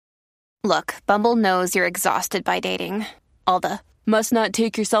Look, Bumble knows you're exhausted by dating. All the must not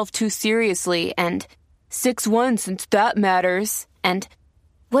take yourself too seriously and 6'1" since that matters. And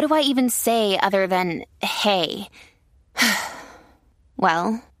what do I even say other than, hey?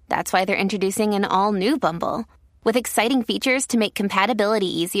 Well, that's why they're introducing an all-new Bumble with exciting features to make compatibility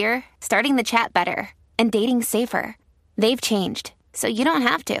easier, starting the chat better, and dating safer. They've changed, so you don't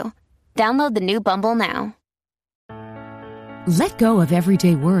have to. Download the new Bumble now. Let go of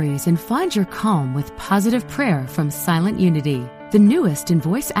everyday worries and find your calm with Positive Prayer from Silent Unity, the newest in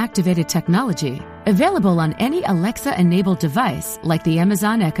voice-activated technology, available on any Alexa-enabled device like the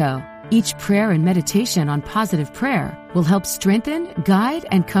Amazon Echo. Each prayer and meditation on Positive Prayer will help strengthen, guide,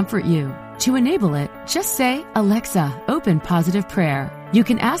 and comfort you. To enable it, just say, "Alexa, open Positive Prayer." You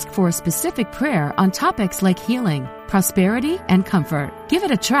can ask for a specific prayer on topics like healing, prosperity, and comfort. Give it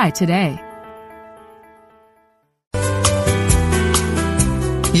a try today.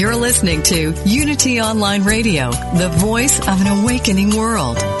 You're listening to Unity Online Radio, the voice of an awakening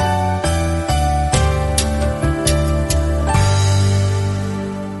world.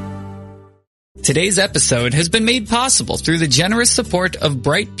 Today's episode has been made possible through the generous support of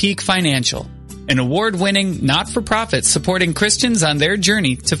Bright Peak Financial, an award-winning not-for-profit supporting Christians on their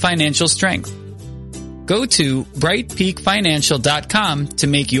journey to financial strength. Go to brightpeakfinancial.com to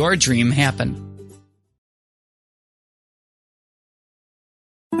make your dream happen.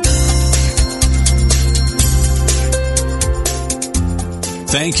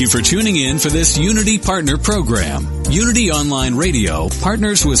 Thank you for tuning in for this Unity Partner Program. Unity Online Radio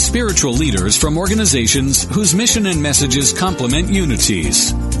partners with spiritual leaders from organizations whose mission and messages complement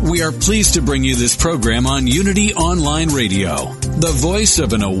Unity's. We are pleased to bring you this program on Unity Online Radio, the voice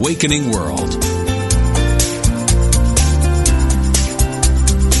of an awakening world.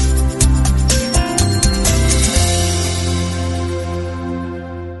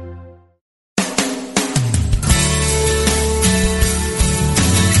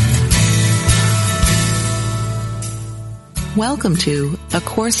 Welcome to A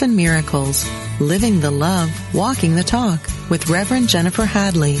Course in Miracles, Living the Love, Walking the Talk, with Reverend Jennifer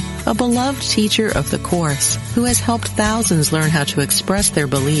Hadley, a beloved teacher of the Course who has helped thousands learn how to express their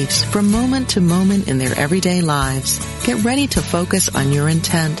beliefs from moment to moment in their everyday lives. Get ready to focus on your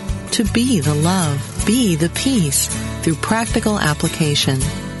intent to be the love, be the peace, through practical application.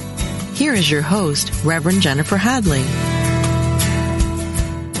 Here is your host, Reverend Jennifer Hadley.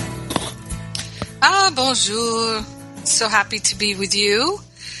 Bonjour. So happy to be with you.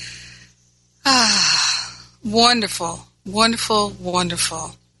 Wonderful, wonderful,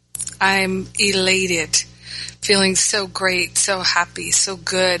 wonderful. I'm elated, feeling so great, so happy, so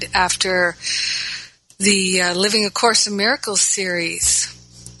good after the Living A Course in Miracles series.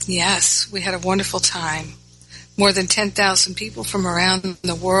 Yes, we had a wonderful time. More than 10,000 people from around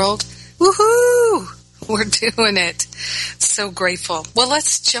the world. Woohoo! We're doing it. So grateful. Well,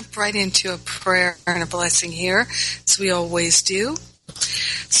 let's jump right into a prayer and a blessing here, as we always do.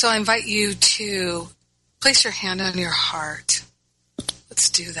 So I invite you to place your hand on your heart. Let's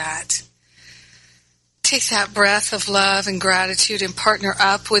do that. Take that breath of love and gratitude and partner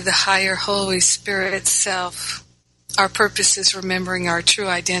up with the higher Holy Spirit itself. Our purpose is remembering our true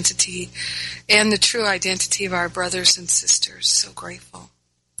identity and the true identity of our brothers and sisters. So grateful.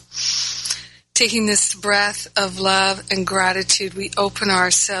 Taking this breath of love and gratitude, we open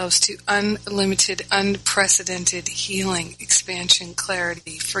ourselves to unlimited, unprecedented healing, expansion,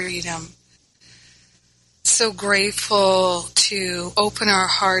 clarity, freedom. So grateful to open our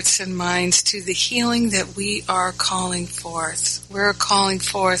hearts and minds to the healing that we are calling forth. We're calling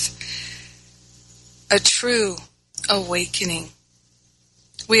forth a true awakening.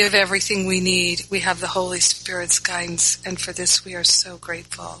 We have everything we need. We have the Holy Spirit's guidance, and for this we are so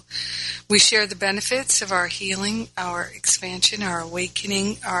grateful. We share the benefits of our healing, our expansion, our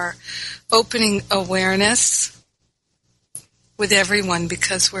awakening, our opening awareness with everyone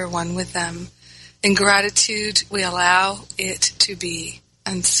because we're one with them. In gratitude, we allow it to be,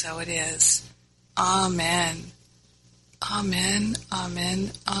 and so it is. Amen. Amen,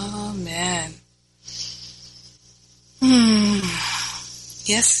 amen, amen.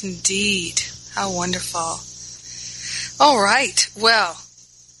 Yes, indeed. How wonderful. All right. Well,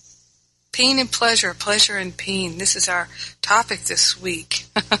 pain and pleasure, pleasure and pain. This is our topic this week.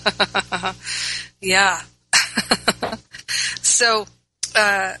 Yeah. So,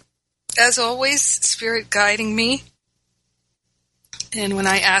 as always, Spirit guiding me. And when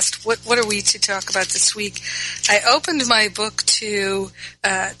I asked, what are we to talk about this week, I opened my book to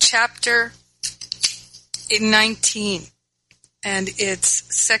chapter 19. And it's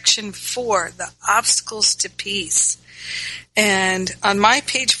section 4, the obstacles to peace. And on my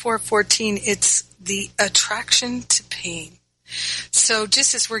page 414, it's the attraction to pain. So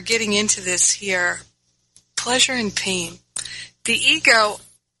just as we're getting into this here, pleasure and pain, the ego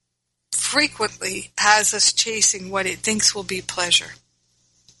frequently has us chasing what it thinks will be pleasure.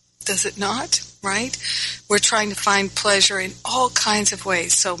 Does it not? Right? We're trying to find pleasure in all kinds of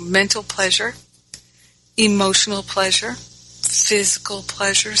ways. So mental pleasure, emotional pleasure, physical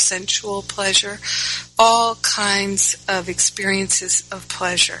pleasure, sensual pleasure, all kinds of experiences of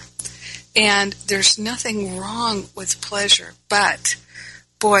pleasure. And there's nothing wrong with pleasure, but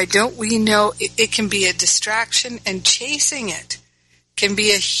boy, don't we know it can be a distraction, and chasing it can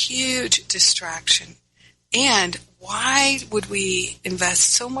be a huge distraction. And why would we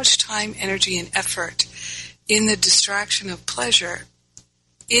invest so much time, energy, and effort in the distraction of pleasure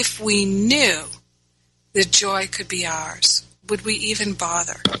if we knew that joy could be ours? Would we even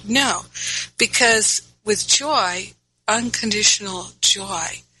bother? No, because with joy, unconditional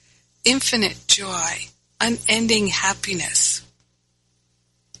joy, infinite joy, unending happiness,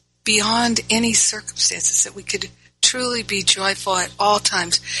 beyond any circumstances, that we could truly be joyful at all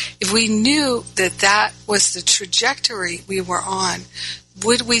times. If we knew that that was the trajectory we were on,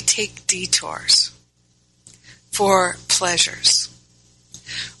 would we take detours for pleasures?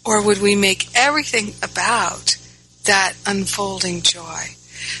 Or would we make everything about that unfolding joy?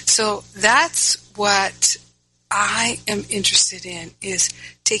 So that's what I am interested in, is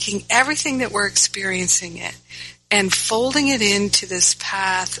taking everything that we're experiencing it and folding it into this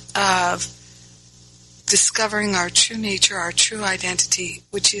path of discovering our true nature, our true identity,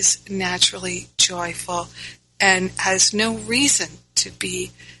 which is naturally joyful and has no reason to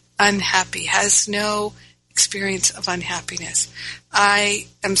be unhappy, has no experience of unhappiness. I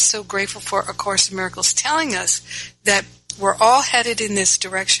am so grateful for A Course in Miracles telling us that we're all headed in this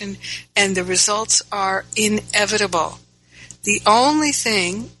direction and the results are inevitable. The only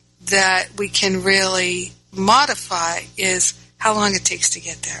thing that we can really modify is how long it takes to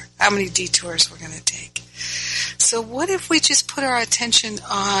get there, how many detours we're going to take. So what if we just put our attention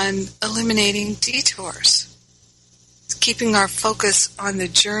on eliminating detours, keeping our focus on the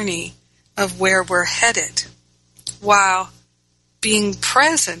journey of where we're headed, while being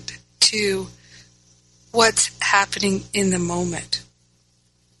present to what's happening in the moment.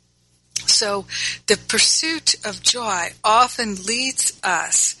 So the pursuit of joy often leads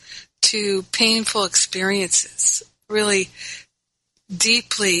us to painful experiences, really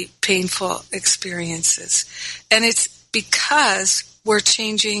deeply painful experiences. And it's because we're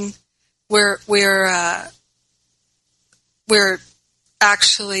changing, we're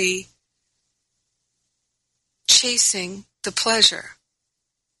actually chasing the pleasure.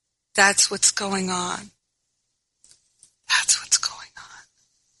 That's what's going on. That's what's going on.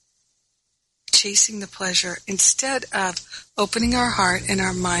 Chasing the pleasure instead of opening our heart and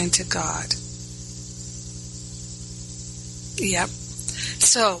our mind to God. Yep.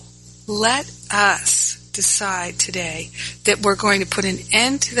 So let us decide today that we're going to put an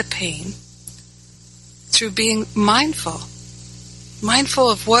end to the pain through being mindful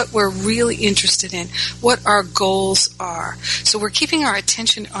of what we're really interested in, what our goals are. So we're keeping our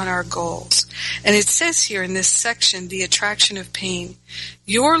attention on our goals. And it says here in this section, the attraction of pain,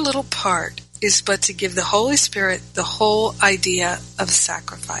 your little part is but to give the Holy Spirit the whole idea of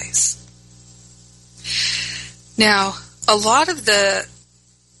sacrifice. Now, a lot of the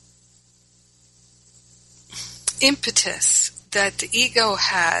impetus that the ego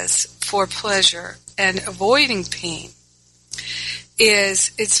has for pleasure and avoiding pain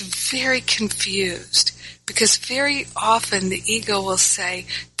is it's very confused, because very often the ego will say,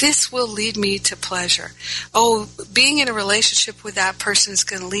 this will lead me to pleasure. Oh, being in a relationship with that person is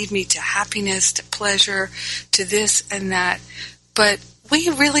going to lead me to happiness, to pleasure, to this and that. But we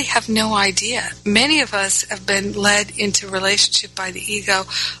really have no idea. Many of us have been led into relationship by the ego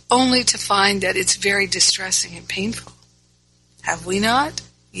only to find that it's very distressing and painful. Have we not?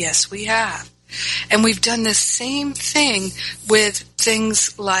 Yes, we have. And we've done the same thing with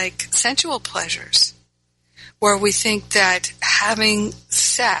things like sensual pleasures, where we think that having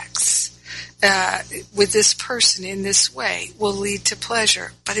sex with this person in this way will lead to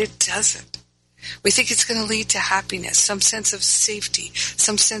pleasure, but it doesn't. We think it's going to lead to happiness, some sense of safety,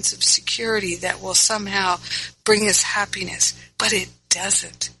 some sense of security that will somehow bring us happiness, but it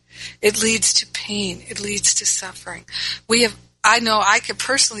doesn't. It leads to pain. It leads to suffering. I know I could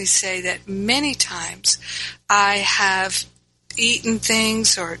personally say that many times I have eaten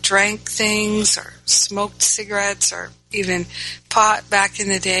things or drank things or smoked cigarettes or even pot back in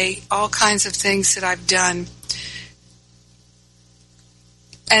the day, all kinds of things that I've done.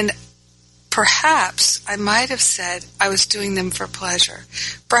 And perhaps I might have said I was doing them for pleasure.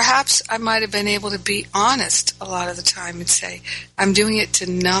 Perhaps I might have been able to be honest a lot of the time and say, I'm doing it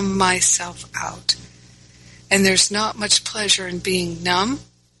to numb myself out. And there's not much pleasure in being numb,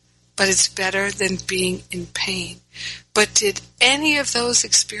 but it's better than being in pain. But did any of those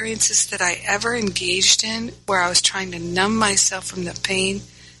experiences that I ever engaged in where I was trying to numb myself from the pain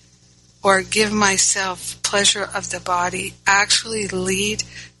or give myself pleasure of the body actually lead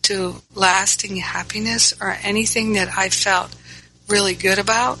to lasting happiness or anything that I felt really good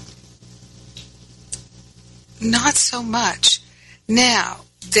about? Not so much. Now,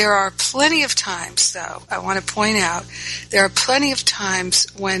 there are plenty of times, though, I want to point out, there are plenty of times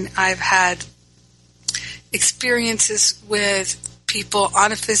when I've had experiences with people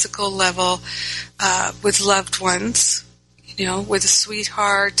on a physical level, with loved ones, with a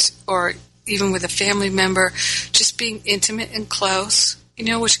sweetheart or even with a family member, just being intimate and close,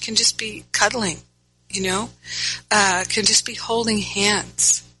 which can just be cuddling, can just be holding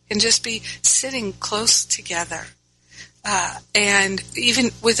hands, can just be sitting close together. And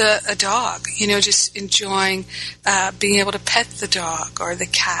even with a dog, just enjoying being able to pet the dog or the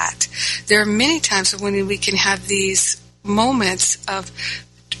cat. There are many times when we can have these moments of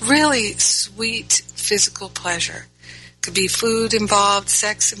really sweet physical pleasure. Could be food involved,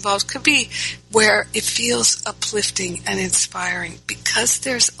 sex involved, could be where it feels uplifting and inspiring because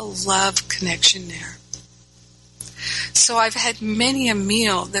there's a love connection there. So I've had many a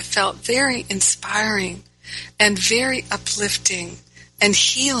meal that felt very inspiring and very uplifting and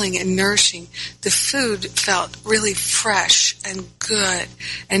healing and nourishing. The food felt really fresh and good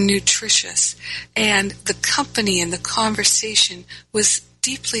and nutritious. And the company and the conversation was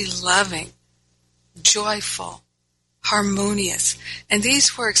deeply loving, joyful, harmonious. And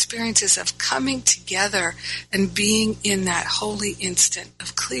these were experiences of coming together and being in that holy instant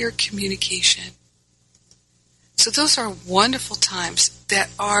of clear communication. So those are wonderful times that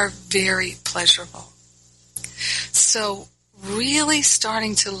are very pleasurable. So really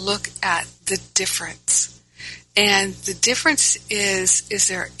starting to look at the difference. And the difference is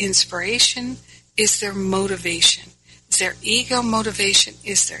there inspiration? Is there motivation? Is there ego motivation?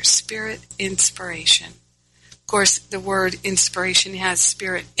 Is there spirit inspiration? Of course, the word inspiration has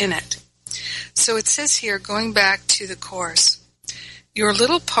spirit in it. So it says here, going back to the Course, your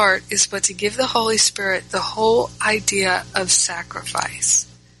little part is but to give the Holy Spirit the whole idea of sacrifice,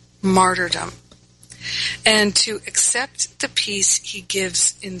 martyrdom, and to accept the peace he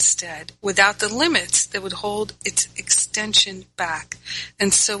gives instead, without the limits that would hold its extension back,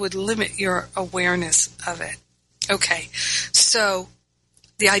 and so would limit your awareness of it. Okay, so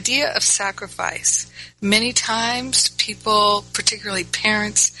the idea of sacrifice. Many times people, particularly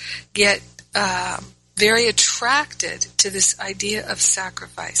parents, get very attracted to this idea of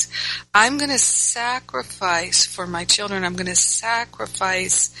sacrifice. I'm going to sacrifice for my children. I'm going to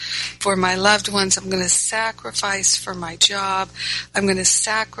sacrifice for my loved ones. I'm going to sacrifice for my job. I'm going to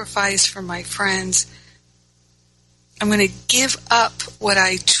sacrifice for my friends. I'm going to give up what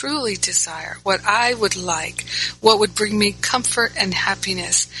I truly desire, what I would like, what would bring me comfort and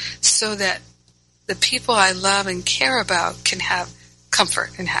happiness, so that the people I love and care about can have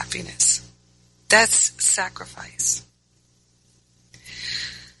comfort and happiness. That's sacrifice.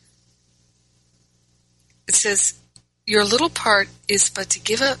 It says, your little part is but to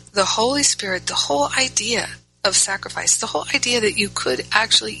give up the Holy Spirit the whole idea of sacrifice, the whole idea that you could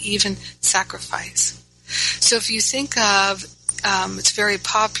actually even sacrifice. So if you think of, it's a very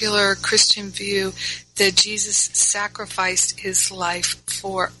popular Christian view that Jesus sacrificed his life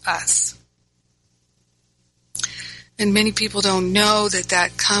for us. And many people don't know that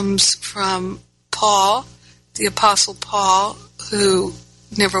that comes from Paul, the Apostle Paul, who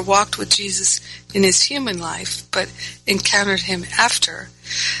never walked with Jesus in his human life, but encountered him after.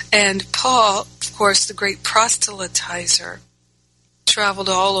 And Paul, of course, the great proselytizer, traveled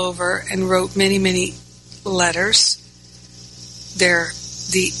all over and wrote many, many letters. They're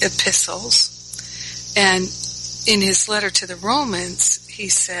the epistles. And in his letter to the Romans, he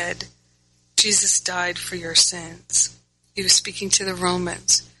said, Jesus died for your sins. He was speaking to the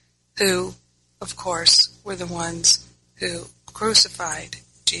Romans, who, of course, were the ones who crucified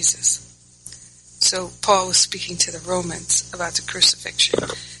Jesus. So Paul was speaking to the Romans about the crucifixion.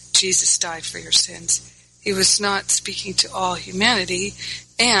 Jesus died for your sins. He was not speaking to all humanity.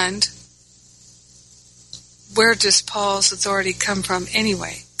 And where does Paul's authority come from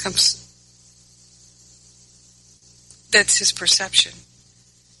anyway? That's his perception.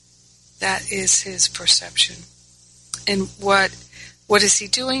 That is his perception. And what is he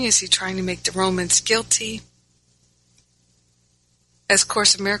doing? Is he trying to make the Romans guilty? as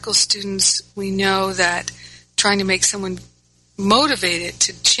Course in Miracles students, we know that trying to make someone motivated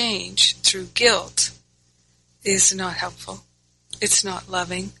to change through guilt is not helpful. It's not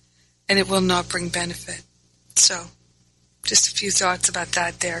loving, and it will not bring benefit. So, just a few thoughts about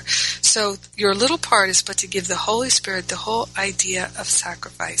that there. So, your little part is but to give the Holy Spirit the whole idea of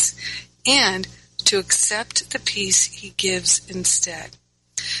sacrifice and to accept the peace He gives instead.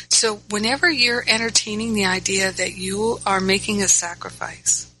 So, whenever you're entertaining the idea that you are making a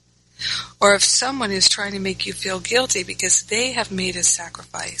sacrifice, or if someone is trying to make you feel guilty because they have made a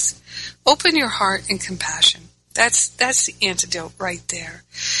sacrifice, open your heart in compassion. That's the antidote right there.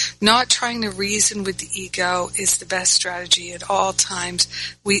 Not trying to reason with the ego is the best strategy at all times.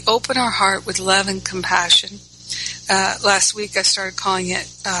 We open our heart with love and compassion. Last week I started calling it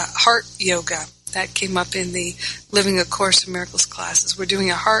heart yoga. That came up in the Living A Course in Miracles classes. We're doing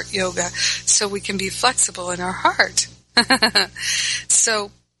a heart yoga so we can be flexible in our heart.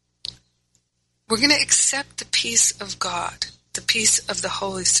 So we're going to accept the peace of God, the peace of the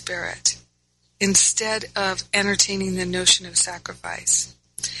Holy Spirit, instead of entertaining the notion of sacrifice.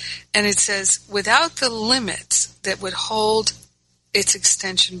 And it says, without the limits that would hold its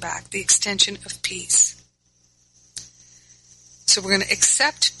extension back, the extension of peace. So we're going to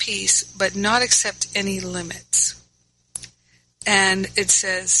accept peace, but not accept any limits. And it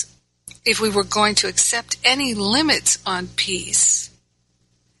says, if we were going to accept any limits on peace,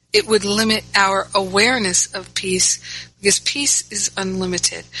 it would limit our awareness of peace, because peace is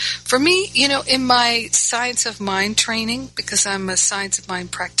unlimited. For me, in my Science of Mind training, because I'm a Science of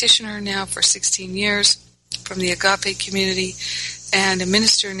Mind practitioner now for 16 years from the Agape community, and a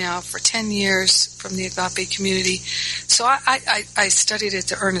minister now for 10 years from the Agape community. So I studied at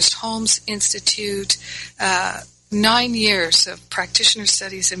the Ernest Holmes Institute, 9 years of practitioner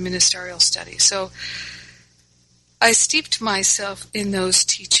studies and ministerial studies. So I steeped myself in those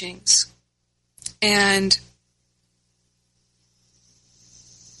teachings. And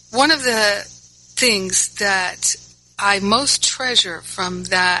one of the things that I most treasure from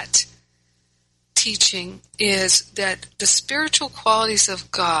that teaching is that the spiritual qualities of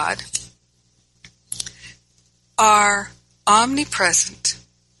God are omnipresent,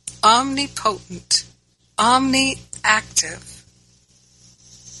 omnipotent, omniactive,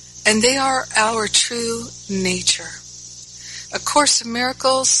 and they are our true nature. A Course in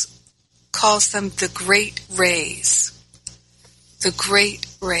Miracles calls them the great rays. The great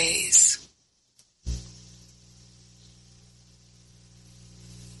rays.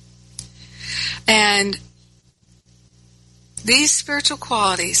 And these spiritual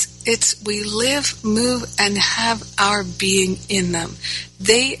qualities, we live, move, and have our being in them.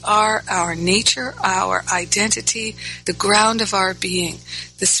 They are our nature, our identity, the ground of our being.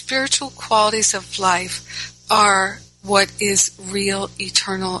 The spiritual qualities of life are what is real,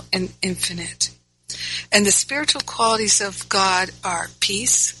 eternal, and infinite. And the spiritual qualities of God are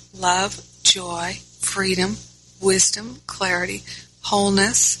peace, love, joy, freedom, wisdom, clarity,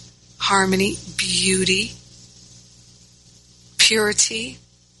 wholeness, harmony, beauty, purity,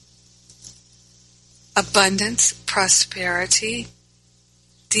 abundance, prosperity.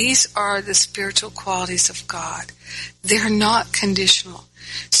 These are the spiritual qualities of God. They're not conditional.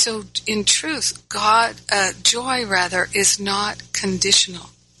 So in truth, joy is not conditional.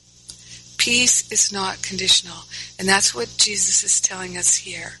 Peace is not conditional. And that's what Jesus is telling us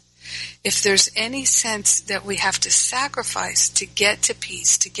here. If there's any sense that we have to sacrifice to get to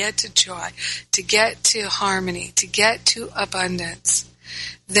peace, to get to joy, to get to harmony, to get to abundance,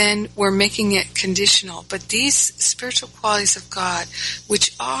 then we're making it conditional. But these spiritual qualities of God,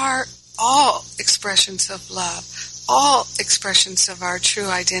 which are all expressions of love, all expressions of our true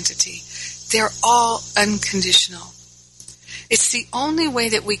identity, they're all unconditional. It's the only way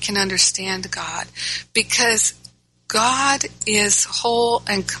that we can understand God, because God is whole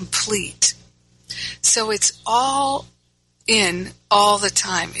and complete. So it's all in all the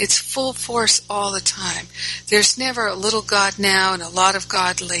time. It's full force all the time. There's never a little God now and a lot of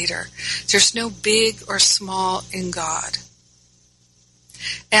God later. There's no big or small in God.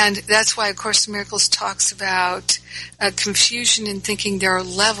 And that's why A Course in Miracles talks about confusion in thinking there are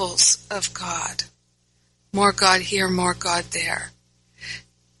levels of God. More God here, more God there.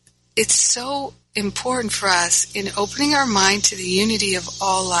 It's so important for us in opening our mind to the unity of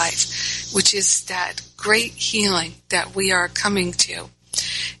all life, which is that great healing that we are coming to.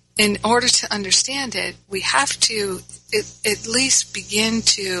 In order to understand it, we have to at least begin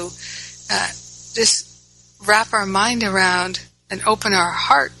to just wrap our mind around and open our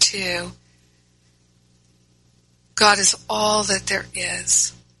heart to God is all that there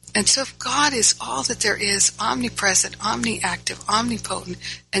is. And so if God is all that there is, omnipresent, omniactive, omnipotent,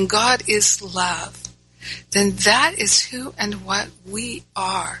 and God is love, then that is who and what we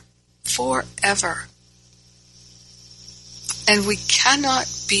are forever. And we cannot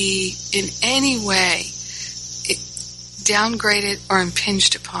be in any way downgraded or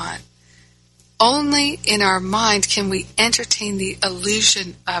impinged upon. Only in our mind can we entertain the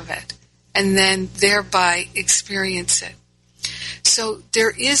illusion of it and then thereby experience it. So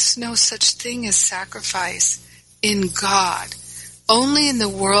there is no such thing as sacrifice in God. Only in the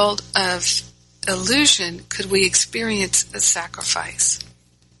world of illusion could we experience a sacrifice.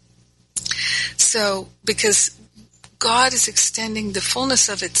 So, because God is extending the fullness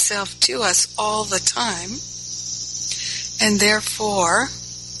of itself to us all the time, and therefore,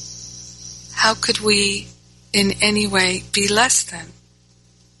 how could we in any way be less than?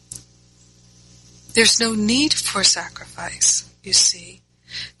 There's no need for sacrifice, you see.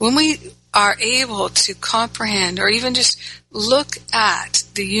 When we are able to comprehend or even just look at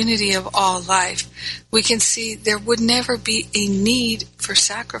the unity of all life, we can see there would never be a need for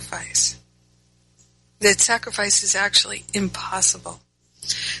sacrifice. That sacrifice is actually impossible.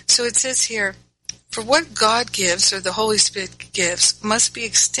 So it says here, for what God gives or the Holy Spirit gives must be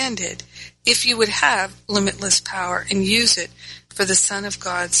extended if you would have limitless power and use it for the Son of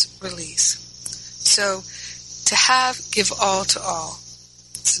God's release. So, to have, give all to all.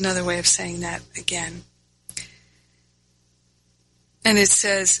 It's another way of saying that again. And it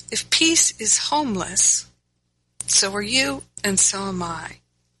says, if peace is homeless, so are you and so am I.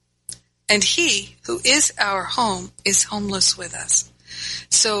 And he who is our home is homeless with us.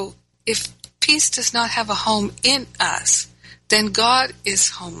 So, if peace does not have a home in us, then God is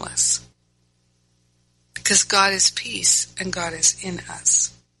homeless. Because God is peace and God is in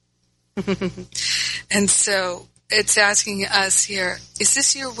us. And so it's asking us here, is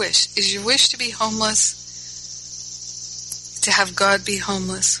this your wish? Is your wish to be homeless? To have God be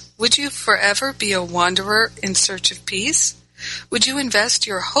homeless? Would you forever be a wanderer in search of peace? Would you invest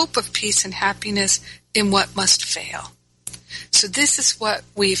your hope of peace and happiness in what must fail? So this is what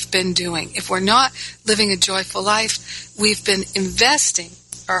we've been doing. If we're not living a joyful life, we've been investing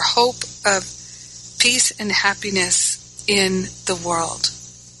our hope of peace and happiness in the world.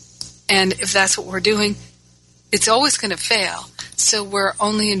 And if that's what we're doing, it's always going to fail. So we're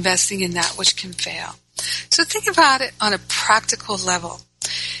only investing in that which can fail. So think about it on a practical level.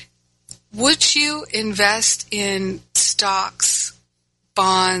 Would you invest in stocks,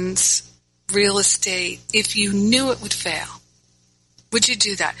 bonds, real estate if you knew it would fail? Would you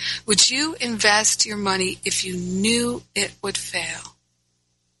do that? Would you invest your money if you knew it would fail?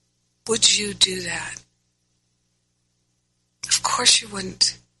 Would you do that? Of course you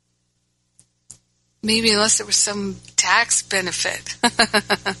wouldn't. Maybe unless there was some tax benefit.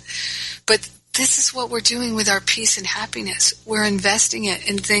 But this is what we're doing with our peace and happiness. We're investing it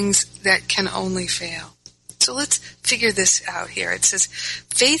in things that can only fail. So let's figure this out here. It says,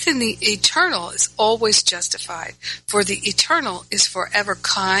 faith in the eternal is always justified, for the eternal is forever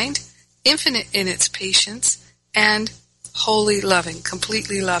kind, infinite in its patience, and wholly loving,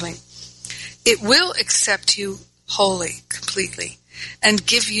 completely loving. It will accept you wholly, completely, and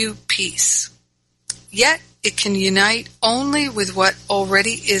give you peace. Yet it can unite only with what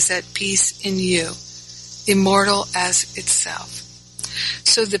already is at peace in you, immortal as itself.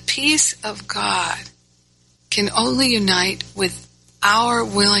 So the peace of God can only unite with our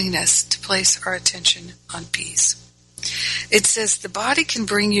willingness to place our attention on peace. It says the body can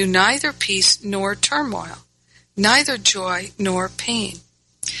bring you neither peace nor turmoil, neither joy nor pain.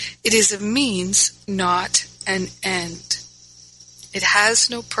 It is a means, not an end. It has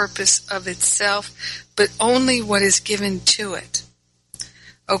no purpose of itself, but only what is given to it.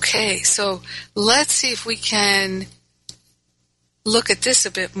 Okay, so let's see if we can look at this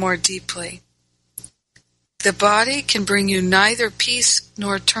a bit more deeply. The body can bring you neither peace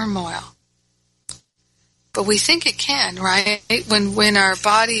nor turmoil. But we think it can, right? When our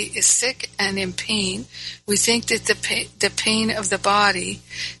body is sick and in pain, we think that the pain of the body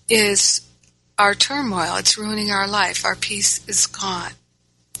is our turmoil. It's ruining our life. Our peace is gone.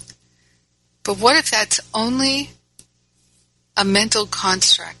 But what if that's only a mental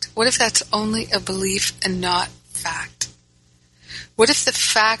construct? What if that's only a belief and not fact? What if the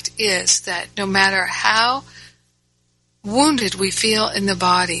fact is that no matter how wounded we feel in the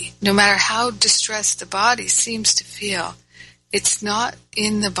body, no matter how distressed the body seems to feel, it's not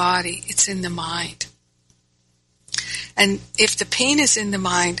in the body, it's in the mind. And if the pain is in the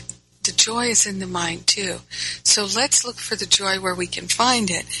mind, the joy is in the mind too. So let's look for the joy where we can find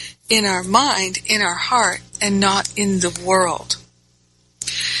it, in our mind, in our heart, and not in the world.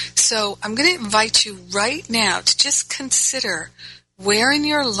 So I'm going to invite you right now to just consider where in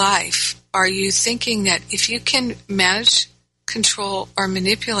your life are you thinking that if you can manage, control, or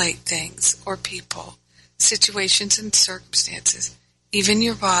manipulate things or people, situations and circumstances, even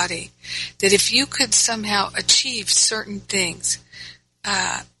your body, that if you could somehow achieve certain things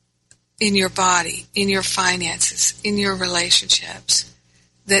in your body, in your finances, in your relationships,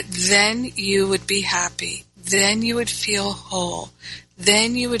 that then you would be happy, then you would feel whole,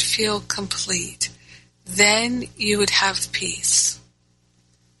 then you would feel complete, then you would have peace.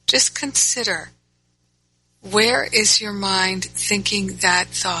 Just consider, where is your mind thinking that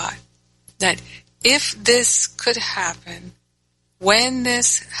thought? That if this could happen, when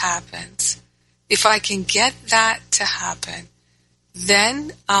this happens, if I can get that to happen,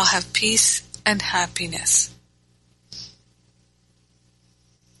 then I'll have peace and happiness.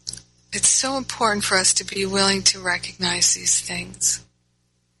 It's so important for us to be willing to recognize these things.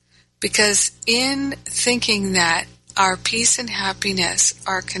 Because in thinking that our peace and happiness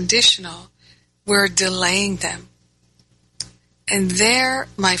are conditional, we're delaying them. And there,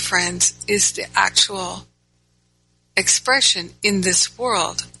 my friends, is the actual expression in this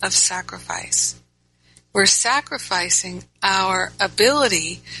world of sacrifice. We're sacrificing our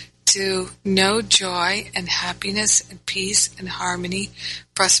ability to know joy and happiness and peace and harmony,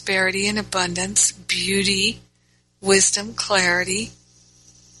 prosperity and abundance, beauty, wisdom, clarity,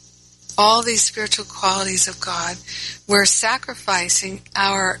 all these spiritual qualities of God. We're sacrificing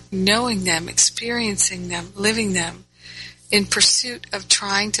our knowing them, experiencing them, living them in pursuit of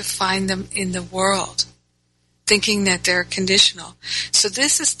trying to find them in the world, thinking that they're conditional. So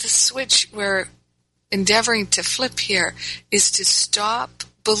this is the switch we're endeavoring to flip here, is to stop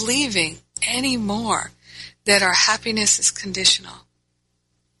believing anymore that our happiness is conditional,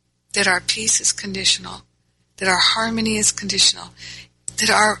 that our peace is conditional, that our harmony is conditional, that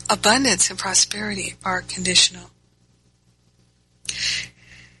our abundance and prosperity are conditional.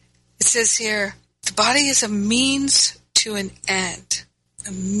 It says here, the body is a means to an end.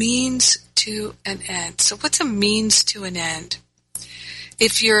 A means to an end. So what's a means to an end?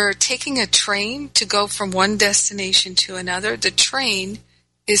 If you're taking a train to go from one destination to another, the train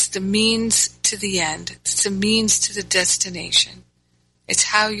is the means to the end. It's the means to the destination. It's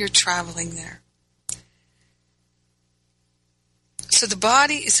how you're traveling there. So the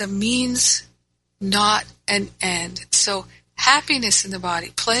body is a means, not an end. So happiness in the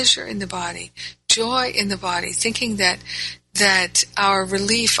body, pleasure in the body, joy in the body, thinking that our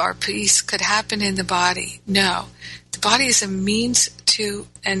relief, our peace could happen in the body. No. The body is a means to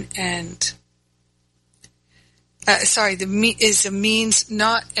an end. Is a means,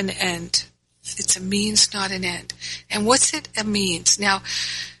 not an end. It's a means, not an end. And what's it a means? Now,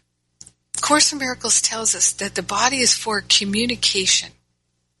 Course in Miracles tells us that the body is for communication.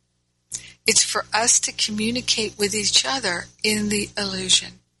 It's for us to communicate with each other in the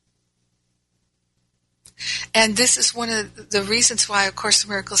illusion. And this is one of the reasons why A Course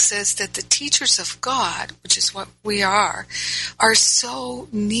in Miracles says that the teachers of God, which is what we are so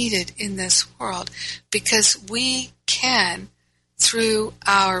needed in this world, because we can, through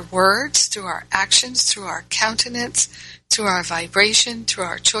our words, through our actions, through our countenance, through our vibration, through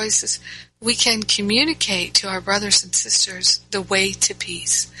our choices, we can communicate to our brothers and sisters the way to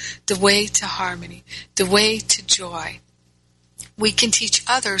peace, the way to harmony, the way to joy. We can teach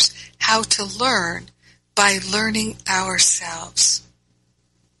others how to learn by learning ourselves.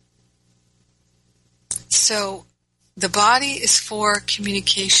 So the body is for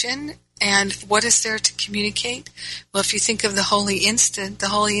communication, and what is there to communicate? Well, if you think of the holy instant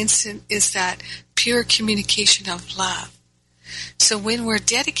is that pure communication of love. So when we're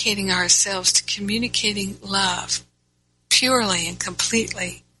dedicating ourselves to communicating love purely and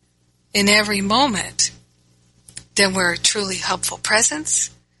completely in every moment, then we're a truly helpful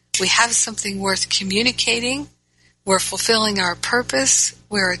presence. We have something worth communicating. We're fulfilling our purpose.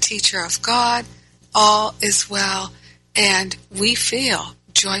 We're a teacher of God. All is well. And we feel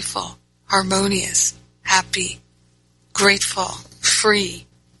joyful, harmonious, happy, grateful, free,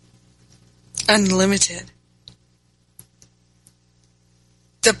 unlimited.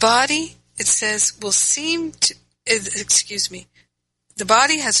 The body, it says, the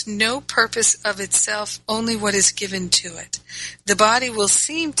body has no purpose of itself, only what is given to it. The body will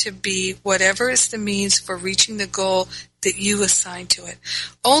seem to be whatever is the means for reaching the goal that you assign to it.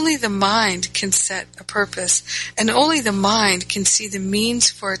 Only the mind can set a purpose, and only the mind can see the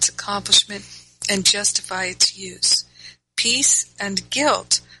means for its accomplishment and justify its use. Peace and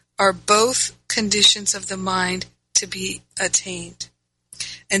guilt are both conditions of the mind to be attained.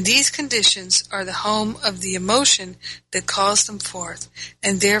 And these conditions are the home of the emotion that calls them forth,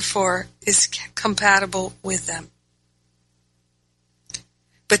 and therefore is compatible with them.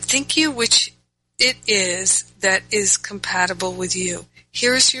 But think you which it is that is compatible with you.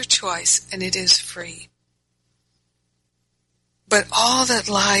 Here is your choice, and it is free. But all that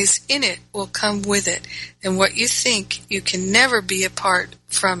lies in it will come with it, and what you think you can never be apart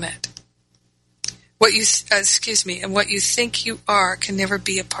from it. What you think you are can never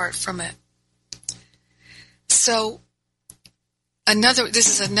be apart from it. So, this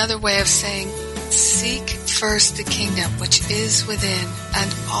is another way of saying, seek first the kingdom which is within,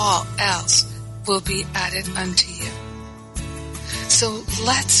 and all else will be added unto you. So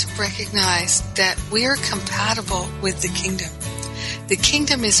let's recognize that we are compatible with the kingdom. The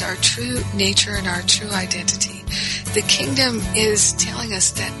kingdom is our true nature and our true identity. The kingdom is telling us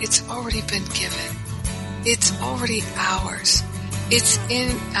that it's already been given. It's already ours. It's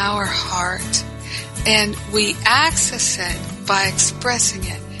in our heart. And we access it by expressing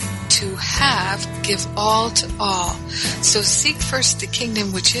it. To have, give all to all. So seek first the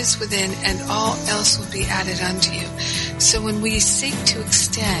kingdom which is within, and all else will be added unto you. So when we seek to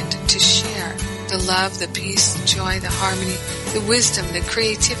extend, to share the love, the peace, the joy, the harmony, the wisdom, the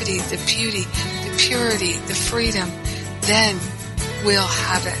creativity, the beauty, the purity, the freedom, then we'll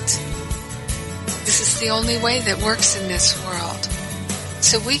have it. This is the only way that works in this world.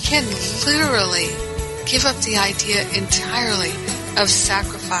 So we can literally give up the idea entirely of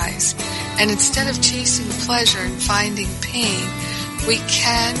sacrifice. And instead of chasing pleasure and finding pain, we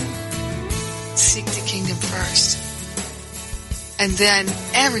can seek the kingdom first. And then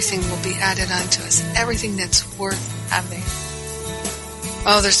everything will be added unto us, everything that's worth having.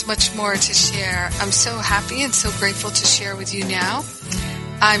 Oh, there's much more to share. I'm so happy and so grateful to share with you now.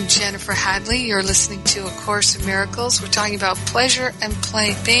 I'm Jennifer Hadley. You're listening to A Course in Miracles. We're talking about pleasure and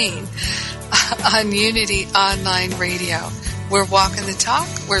pain on Unity Online Radio. We're walking the talk,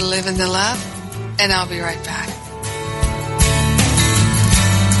 we're living the love, and I'll be right back.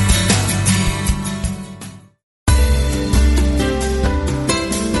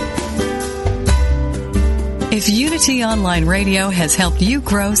 If Unity Online Radio has helped you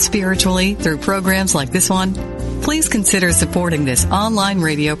grow spiritually through programs like this one, please consider supporting this online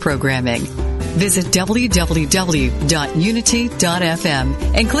radio programming. Visit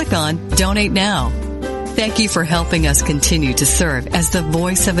www.unity.fm and click on Donate Now. Thank you for helping us continue to serve as the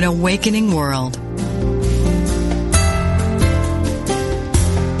voice of an awakening world.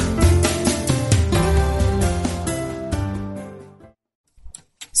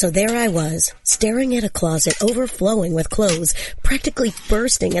 So there I was, staring at a closet overflowing with clothes, practically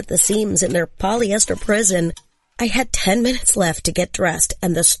bursting at the seams in their polyester prison. I had 10 minutes left to get dressed,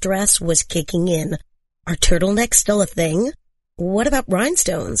 and the stress was kicking in. Are turtlenecks still a thing? What about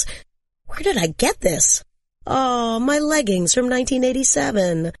rhinestones? Where did I get this? Oh, my leggings from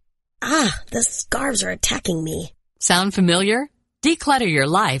 1987. The scarves are attacking me. Sound familiar? Declutter your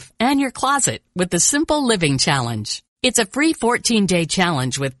life and your closet with the Simple Living Challenge. It's a free 14-day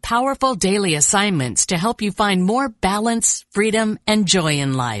challenge with powerful daily assignments to help you find more balance, freedom, and joy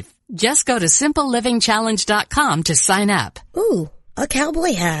in life. Just go to simplelivingchallenge.com to sign up. Ooh, a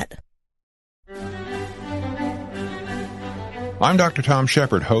cowboy hat. I'm Dr. Tom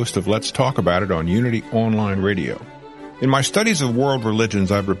Shepard, host of Let's Talk About It on Unity Online Radio. In my studies of world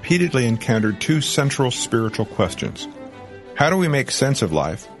religions, I've repeatedly encountered two central spiritual questions. How do we make sense of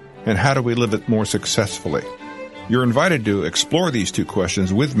life, and how do we live it more successfully? You're invited to explore these two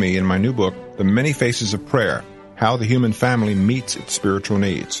questions with me in my new book, The Many Faces of Prayer, How the Human Family Meets Its Spiritual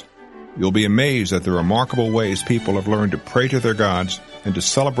Needs. You'll be amazed at the remarkable ways people have learned to pray to their gods and to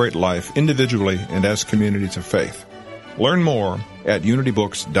celebrate life individually and as communities of faith. Learn more at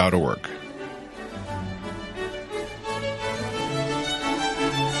unitybooks.org.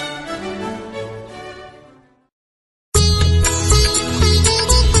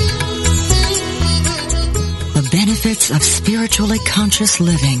 The benefits of spiritually conscious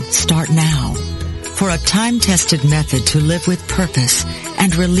living start now. For a time-tested method to live with purpose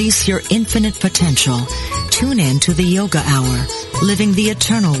and release your infinite potential, tune in to the Yoga Hour, Living the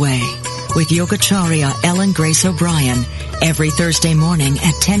Eternal Way, with Yogacharya Ellen Grace O'Brien, every Thursday morning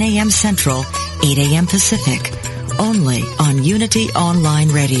at 10 a.m. Central, 8 a.m. Pacific, only on Unity Online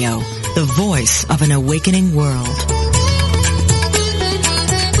Radio, the voice of an awakening world.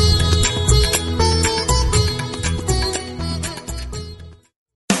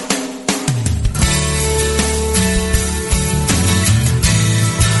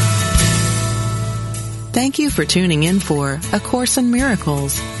 Thank you for tuning in for A Course in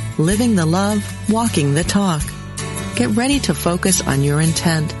Miracles, Living the Love, Walking the Talk. Get ready to focus on your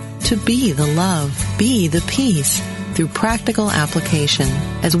intent to be the love, be the peace through practical application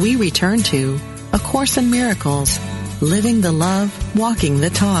as we return to A Course in Miracles, living the love, walking the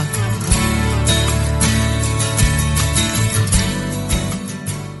talk.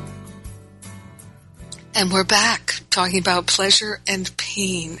 And we're back talking about pleasure and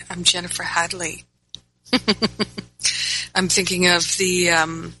pain. I'm Jennifer Hadley. I'm thinking of the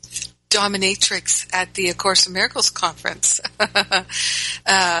dominatrix at the A Course in Miracles conference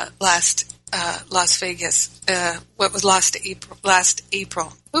last Las Vegas. What was last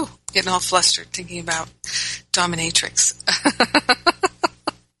April? Ooh, getting all flustered thinking about dominatrix.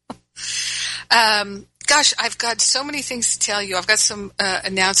 Gosh, I've got so many things to tell you. I've got some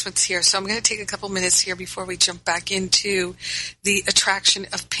announcements here, so I'm going to take a couple minutes here before we jump back into the attraction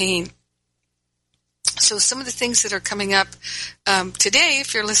of pain. So some of the things that are coming up today,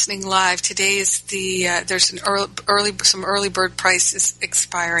 if you're listening live, today is there's an some early bird prices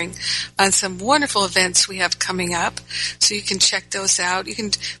expiring on some wonderful events we have coming up. So you can check those out. You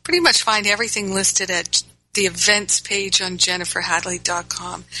can pretty much find everything listed at the events page on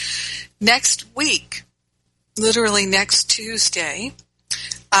jenniferhadley.com. Next week, literally next Tuesday,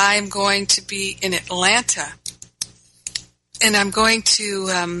 I'm going to be in Atlanta, and I'm going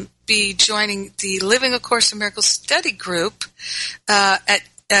to be joining the Living A Course in Miracles study group at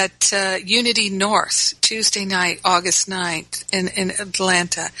Unity North, Tuesday night, August 9th in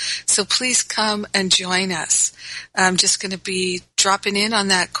Atlanta. So please come and join us. I'm just going to be dropping in on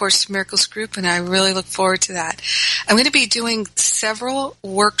that Course in Miracles group, and I really look forward to that. I'm going to be doing several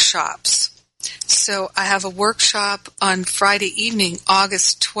workshops. So I have a workshop on Friday evening,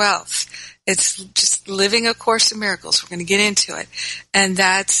 August 12th. It's just Living A Course in Miracles. We're going to get into it. And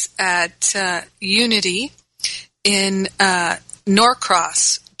that's at Unity in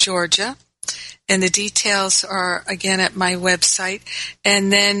Norcross, Georgia. And the details are, again, at my website.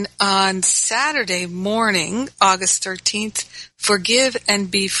 And then on Saturday morning, August 13th, Forgive and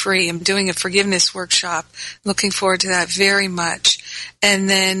Be Free. I'm doing a forgiveness workshop. Looking forward to that very much. And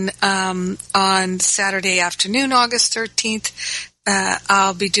then on Saturday afternoon, August 13th,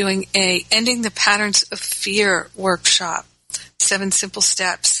 I'll be doing a Ending the Patterns of Fear workshop, 7 Simple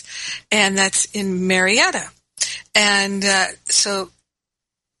Steps. And that's in Marietta. And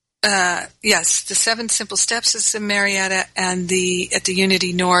yes, the 7 Simple Steps is in Marietta, and at the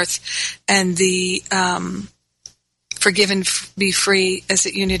Unity North, and the Forgive and Be Free is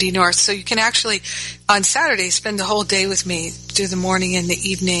at Unity North. So you can actually, on Saturday, spend the whole day with me, do the morning and the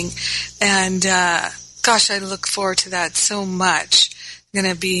evening. And gosh, I look forward to that so much. I'm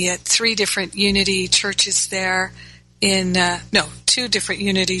going to be at 3 different Unity churches there in, 2 different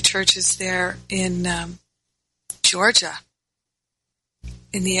Unity churches there in Georgia,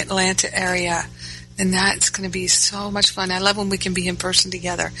 in the Atlanta area. And that's going to be so much fun. I love when we can be in person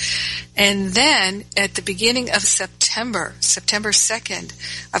together. And then at the beginning of September 2nd,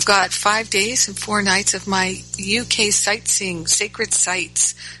 I've got 5 days and 4 nights of my UK sightseeing, sacred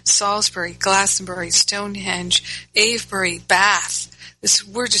sites, Salisbury, Glastonbury, Stonehenge, Avebury, Bath.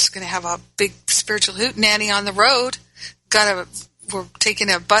 We're just going to have a big spiritual hootenanny on the road. We're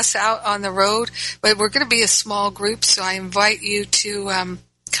taking a bus out on the road, but we're going to be a small group, so I invite you to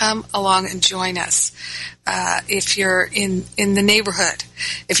come along and join us if you're in the neighborhood.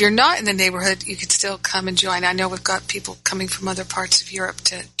 If you're not in the neighborhood, you could still come and join. I know we've got people coming from other parts of Europe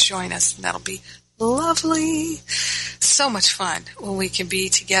to join us, and that'll be lovely. So much fun when we can be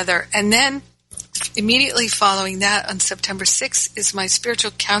together. And then immediately following that, on September 6th, is my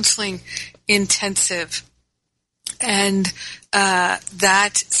spiritual counseling intensive. And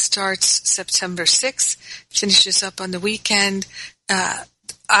that starts September 6th, finishes up on the weekend.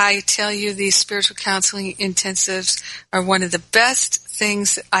 I tell you, these spiritual counseling intensives are one of the best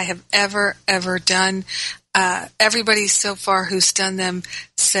things that I have ever done. Everybody so far who's done them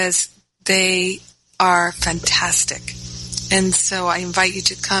says they are fantastic. And so I invite you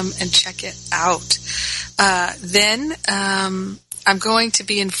to come and check it out. Then I'm going to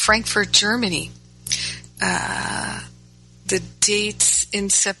be in Frankfurt, Germany. The dates in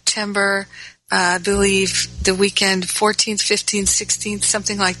September, I believe the weekend, 14th, 15th, 16th,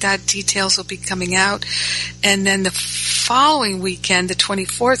 something like that. Details will be coming out. And then the following weekend, the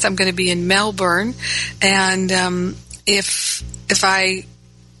 24th, I'm going to be in Melbourne. And if I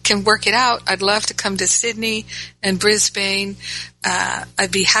can work it out, I'd love to come to Sydney and Brisbane.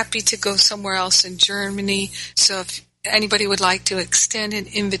 I'd be happy to go somewhere else in Germany. So if anybody would like to extend an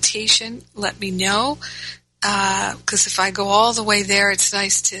invitation, let me know. Because if I go all the way there, it's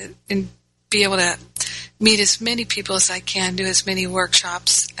nice to be able to meet as many people as I can, do as many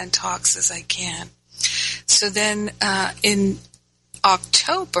workshops and talks as I can. So then in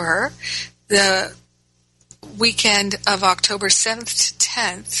October, the weekend of October 7th to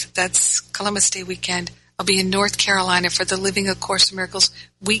 10th, that's Columbus Day weekend, I'll be in North Carolina for the Living A Course in Miracles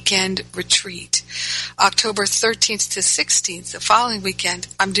weekend retreat. October 13th to 16th, the following weekend,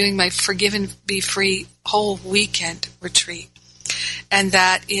 I'm doing my Forgive and Be Free whole weekend retreat. And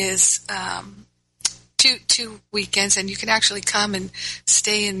that is two weekends, and you can actually come and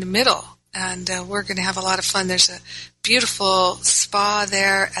stay in the middle. And we're going to have a lot of fun. There's a beautiful spa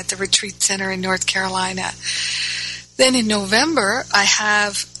there at the retreat center in North Carolina. Then in November, I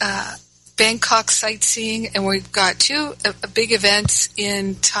have Bangkok sightseeing, and we've got two big events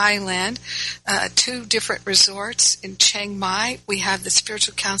in Thailand, two different resorts. In Chiang Mai, we have the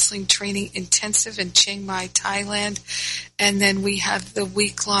Spiritual Counseling Training Intensive in Chiang Mai, Thailand, and then we have the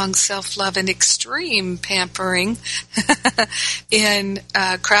week-long self-love and extreme pampering in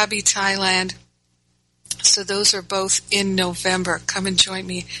Krabi, Thailand. So those are both in November. Come and join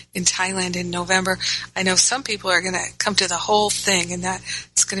me in Thailand in November. I know some people are going to come to the whole thing, and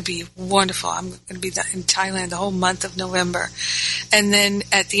it's going to be wonderful. I'm going to be in Thailand the whole month of November. And then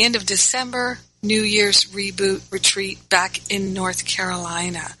at the end of December, New Year's Reboot Retreat back in North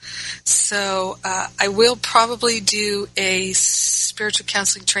Carolina. So I will probably do a spiritual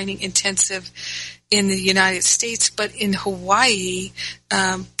counseling training intensive in the United States, but in Hawaii,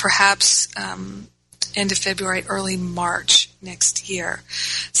 perhaps end of February, early March next year.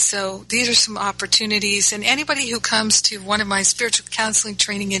 So these are some opportunities, and anybody who comes to one of my spiritual counseling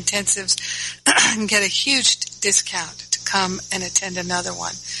training intensives can get a huge discount to come and attend another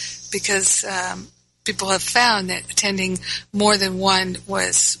one, because people have found that attending more than one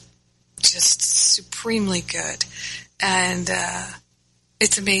was just supremely good. And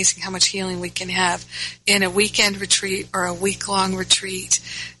it's amazing how much healing we can have in a weekend retreat or a week-long retreat.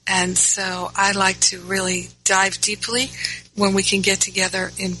 And so I like to really dive deeply when we can get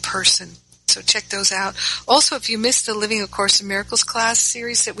together in person. So check those out. Also, if you missed the Living A Course in Miracles class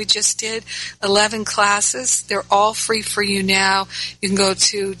series that we just did, 11 classes, they're all free for you now. You can go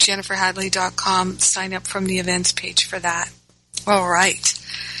to jenniferhadley.com, sign up from the events page for that. All right.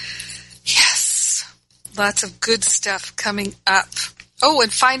 Yes. Lots of good stuff coming up. Oh,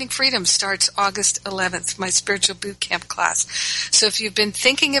 and Finding Freedom starts August 11th, my spiritual boot camp class. So if you've been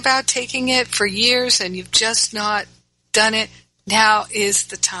thinking about taking it for years and you've just not done it, now is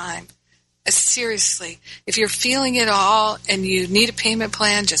the time. Seriously, if you're feeling it all and you need a payment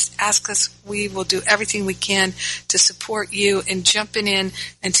plan, just ask us. We will do everything we can to support you in jumping in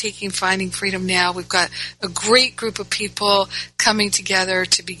and taking Finding Freedom now. We've got a great group of people coming together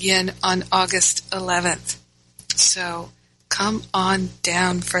to begin on August 11th. So come on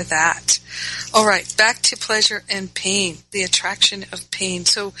down for that. All right, back to pleasure and pain, the attraction of pain.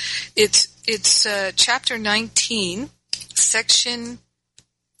 So it's chapter 19, section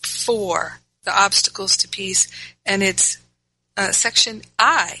 4, the obstacles to peace, and it's section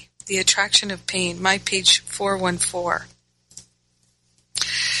I, the attraction of pain, my page 414.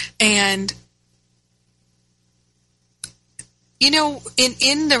 And you know,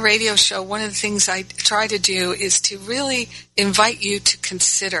 in the radio show, one of the things I try to do is to really invite you to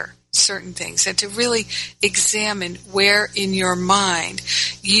consider certain things and to really examine where in your mind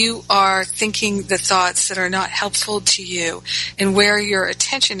you are thinking the thoughts that are not helpful to you and where your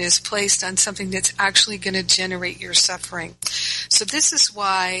attention is placed on something that's actually going to generate your suffering. So this is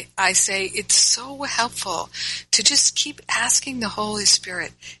why I say it's so helpful to just keep asking the Holy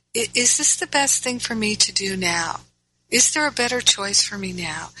Spirit, is this the best thing for me to do now? Is there a better choice for me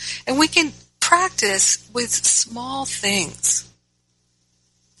now? And we can practice with small things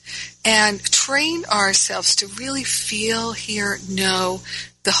and train ourselves to really feel, hear, know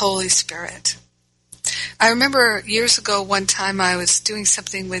the Holy Spirit. I remember years ago, one time I was doing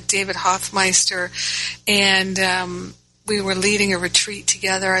something with David Hoffmeister, and we were leading a retreat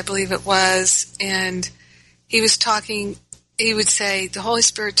together, I believe it was, and he was talking, he would say, the Holy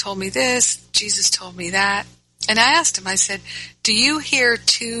Spirit told me this, Jesus told me that. And I asked him, I said, do you hear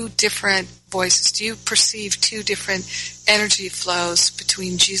two different voices? Do you perceive two different energy flows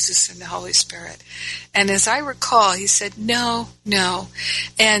between Jesus and the Holy Spirit? And as I recall, he said, no.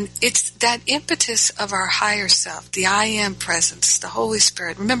 And it's that impetus of our higher self, the I Am presence, the Holy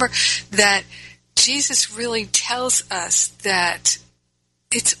Spirit. Remember that Jesus really tells us that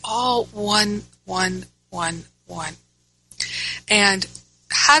it's all one. And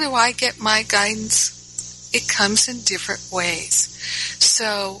how do I get my guidance? It comes in different ways.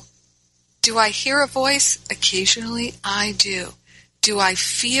 So, do I hear a voice? Occasionally, I do. Do I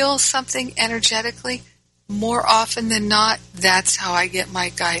feel something energetically? More often than not, that's how I get my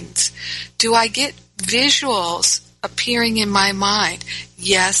guidance. Do I get visuals appearing in my mind?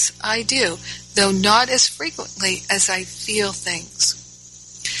 Yes, I do, though not as frequently as I feel things.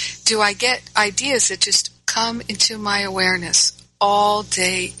 Do I get ideas that just come into my awareness all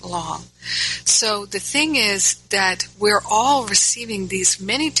day long? So the thing is that we're all receiving these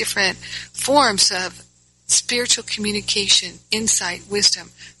many different forms of spiritual communication, insight, wisdom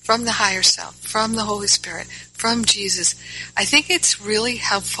from the higher self, from the Holy Spirit, from Jesus. I think it's really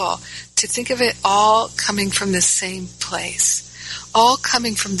helpful to think of it all coming from the same place, all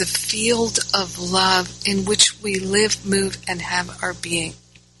coming from the field of love in which we live, move, and have our being.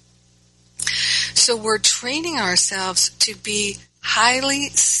 So we're training ourselves to be highly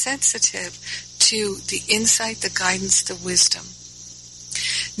sensitive to the insight, the guidance, the wisdom.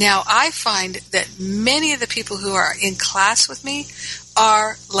 Now, I find that many of the people who are in class with me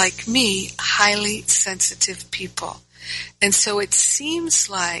are, like me, highly sensitive people. And so it seems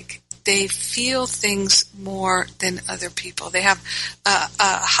like they feel things more than other people. They have a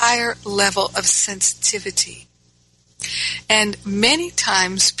higher level of sensitivity. And many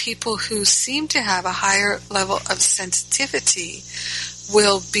times people who seem to have a higher level of sensitivity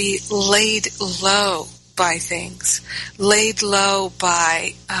will be laid low by things, laid low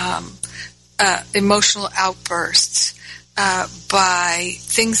by emotional outbursts, by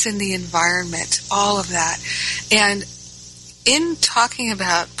things in the environment, all of that. And in talking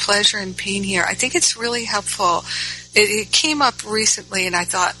about pleasure and pain here, I think it's really helpful. It came up recently, and I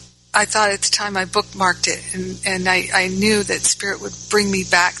thought at the time I bookmarked it, and I knew that Spirit would bring me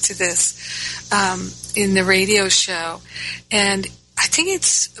back to this in the radio show. And I think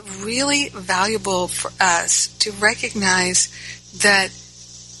it's really valuable for us to recognize that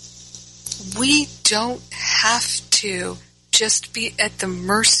we don't have to just be at the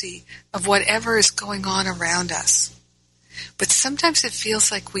mercy of whatever is going on around us. But sometimes it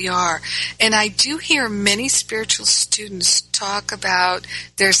feels like we are. And I do hear many spiritual students talk about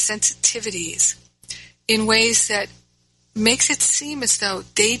their sensitivities in ways that makes it seem as though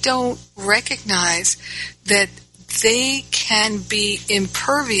they don't recognize that they can be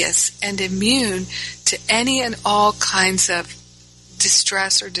impervious and immune to any and all kinds of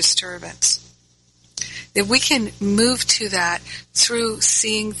distress or disturbance. That we can move to that through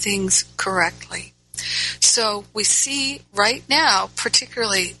seeing things correctly. So we see right now,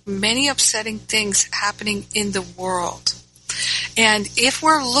 particularly, many upsetting things happening in the world. And if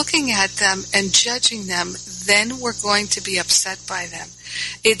we're looking at them and judging them, then we're going to be upset by them.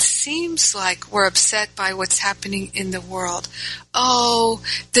 It seems like we're upset by what's happening in the world. Oh,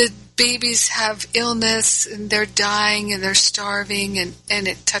 the babies have illness and they're dying and they're starving, and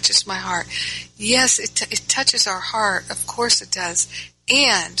it touches my heart. Yes, it touches our heart. Of course it does.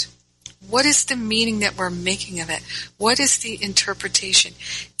 And what is the meaning that we're making of it? What is the interpretation?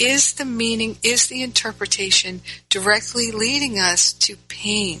 Is the meaning, is the interpretation directly leading us to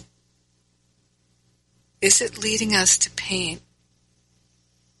pain? Is it leading us to pain?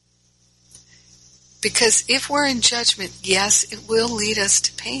 Because if we're in judgment, yes, it will lead us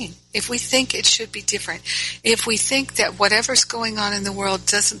to pain. If we think it should be different, if we think that whatever's going on in the world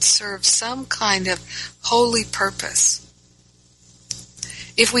doesn't serve some kind of holy purpose,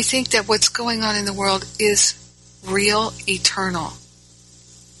 if we think that what's going on in the world is real, eternal,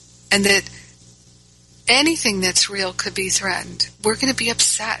 and that anything that's real could be threatened, we're going to be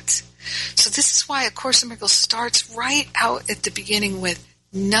upset. So this is why A Course in Miracles starts right out at the beginning with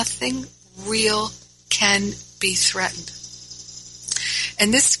nothing real can be threatened.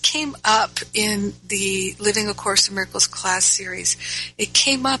 And this came up in the Living A Course in Miracles class series. It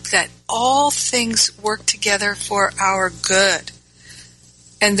came up that all things work together for our good.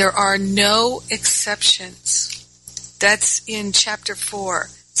 And there are no exceptions. That's in Chapter 4,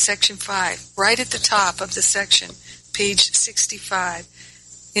 Section 5, right at the top of the section, page 65,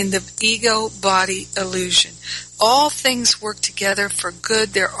 in the ego-body illusion. All things work together for good.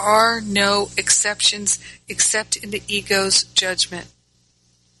 There are no exceptions except in the ego's judgment.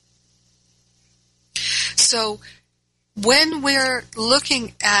 So when we're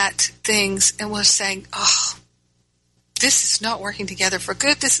looking at things and we're saying, oh, this is not working together for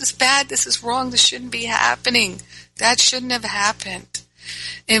good, this is bad, this is wrong, this shouldn't be happening, that shouldn't have happened,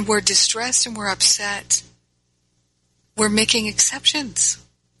 and we're distressed and we're upset, we're making exceptions.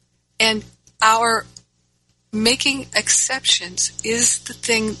 And our making exceptions is the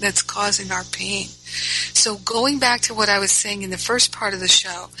thing that's causing our pain. So going back to what I was saying in the first part of the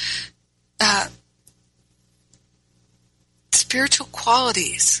show, spiritual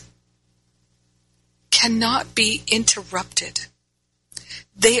qualities cannot be interrupted.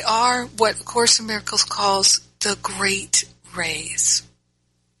 They are what A Course in Miracles calls the great rays.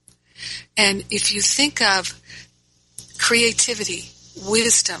 And if you think of creativity,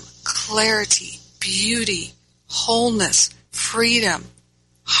 wisdom, clarity, beauty, wholeness, freedom,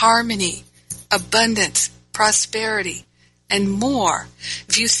 harmony, abundance, prosperity, and more,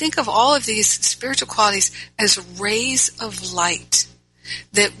 if you think of all of these spiritual qualities as rays of light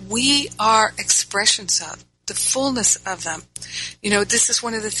that we are expressions of, the fullness of them. This is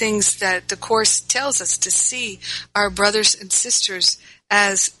one of the things that the Course tells us, to see our brothers and sisters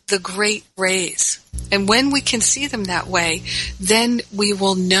as the great rays. And when we can see them that way, then we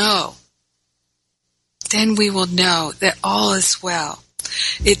will know. Then we will know that all is well.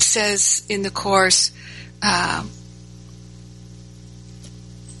 It says in the Course, I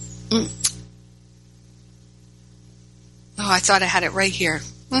thought I had it right here.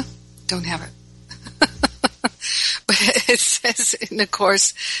 Don't have it. But it says in the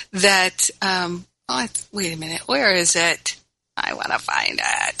Course that, wait a minute, where is it? I want to find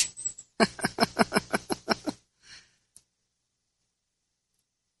it.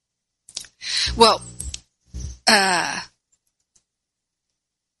 Well,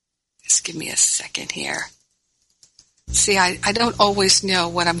 just give me a second here. See, I don't always know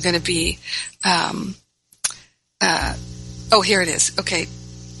what I'm going to be. Here it is. Okay.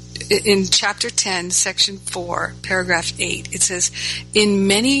 In chapter 10, section 4, paragraph 8, it says, in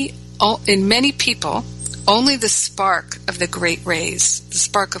many people, only the spark of the great rays, the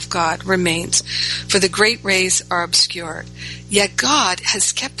spark of God, remains, for the great rays are obscured. Yet God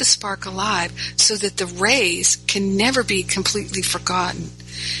has kept the spark alive so that the rays can never be completely forgotten.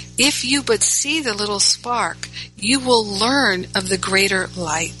 If you but see the little spark, you will learn of the greater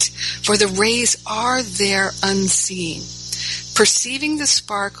light, for the rays are there unseen. Perceiving the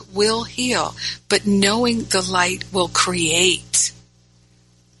spark will heal, but knowing the light will create.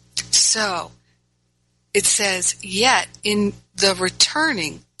 So, it says, yet in the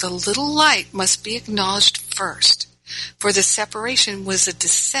returning, the little light must be acknowledged first, for the separation was a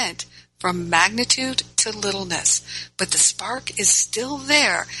descent from magnitude to littleness, but the spark is still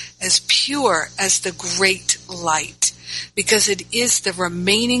there, as pure as the great light, because it is the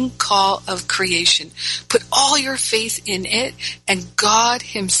remaining call of creation. Put all your faith in it, and God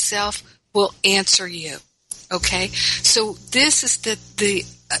Himself will answer you. Okay? So this is the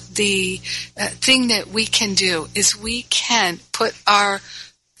thing that we can do, is we can put our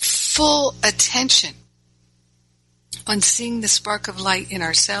full attention on seeing the spark of light in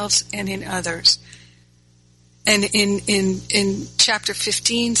ourselves and in others. And in chapter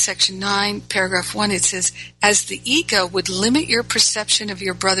 15, section 9, paragraph 1, it says, as the ego would limit your perception of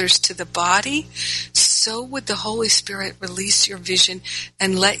your brothers to the body, so would the Holy Spirit release your vision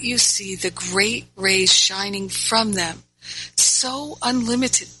and let you see the great rays shining from them, so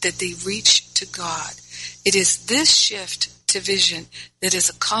unlimited that they reach to God. It is this shift to vision that is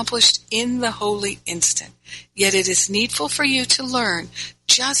accomplished in the holy instant. Yet it is needful for you to learn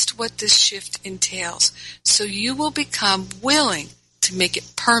just what this shift entails, so you will become willing to make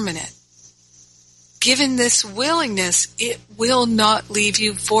it permanent. Given this willingness, it will not leave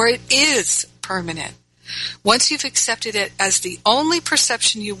you, for it is permanent. Once you've accepted it as the only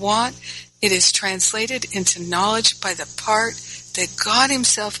perception you want, it is translated into knowledge by the part that God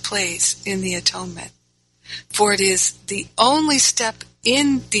Himself plays in the atonement. For it is the only step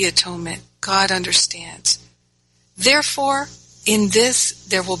in the atonement God understands. Therefore, in this,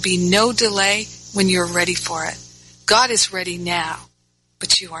 there will be no delay when you're ready for it. God is ready now,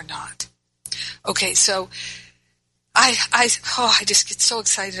 but you are not. Okay, so I just get so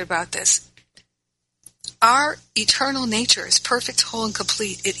excited about this. Our eternal nature is perfect, whole, and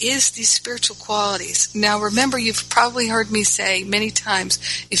complete. It is these spiritual qualities. Now, remember, you've probably heard me say many times,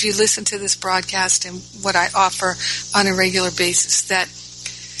 if you listen to this broadcast and what I offer on a regular basis, that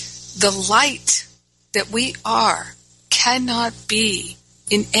the light that we are cannot be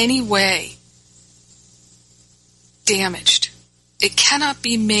in any way damaged. It cannot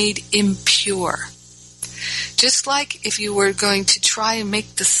be made impure. Just like if you were going to try and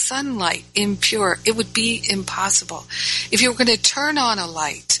make the sunlight impure, it would be impossible. If you were going to turn on a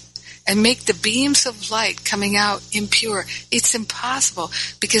light and make the beams of light coming out impure, it's impossible,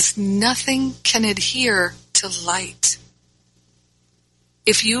 because nothing can adhere to light.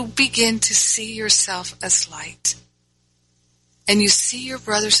 If you begin to see yourself as light, and you see your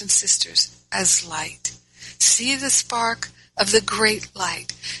brothers and sisters as light, see the spark of the great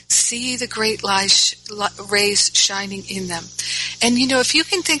light, see the great rays shining in them. And if you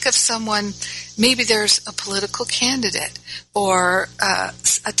can think of someone, maybe there's a political candidate or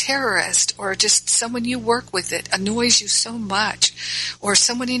a terrorist or just someone you work with that annoys you so much, or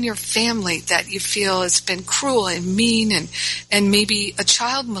someone in your family that you feel has been cruel and mean and maybe a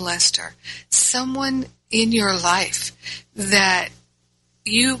child molester, someone in your life that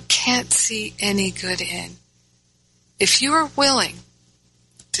you can't see any good in. If you are willing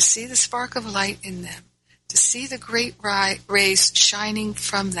to see the spark of light in them, to see the great rays shining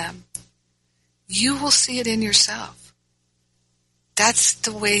from them, you will see it in yourself. That's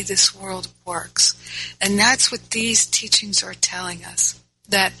the way this world works. And that's what these teachings are telling us.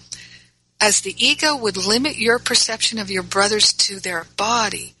 That as the ego would limit your perception of your brothers to their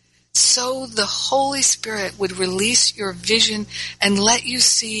body, so the Holy Spirit would release your vision and let you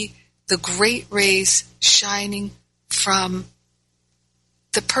see the great rays shining from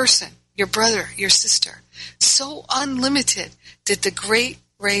the person, your brother, your sister. So unlimited that the great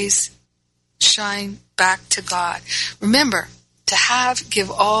rays shine back to God. Remember, to have, give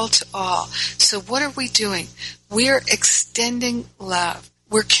all to all. So what are we doing? We're extending love.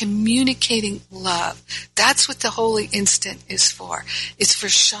 We're communicating love. That's what the Holy Instant is for. It's for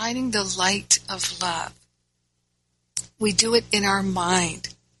shining the light of love. We do it in our mind.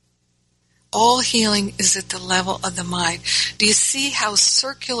 All healing is at the level of the mind. Do you see how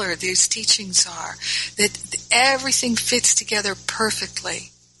circular these teachings are? That everything fits together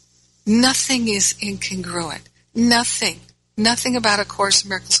perfectly. Nothing is incongruent. Nothing about A Course in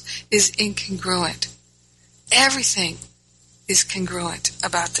Miracles is incongruent. Everything is congruent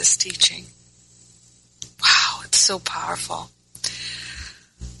about this teaching. Wow, it's so powerful.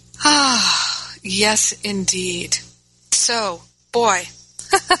 Ah, yes, indeed. So, boy,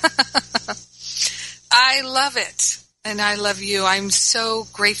 I love it. And I love you. I'm so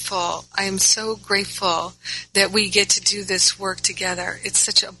grateful. I am so grateful that we get to do this work together. It's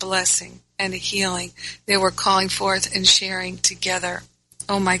such a blessing and a healing that we're calling forth and sharing together.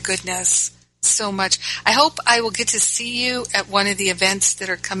 Oh my goodness, so much. I hope I will get to see you at one of the events that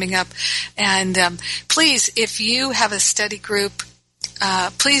are coming up. And please, if you have a study group,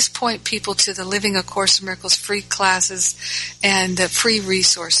 please point people to the Living A Course in Miracles free classes and the free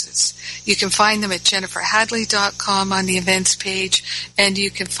resources. You can find them at jenniferhadley.com on the events page, and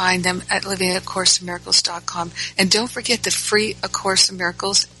you can find them at livingacourseofmiracles.com. And don't forget the free A Course in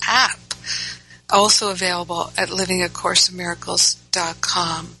Miracles app, also available at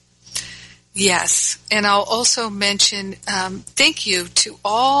livingacourseofmiracles.com. Yes, and I'll also mention thank you to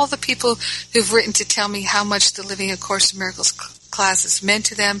all the people who've written to tell me how much the Living A Course in Miracles classes meant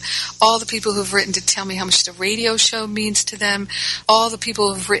to them, all the people who've written to tell me how much the radio show means to them, all the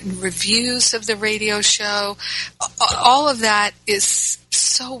people who've written reviews of the radio show. All of that is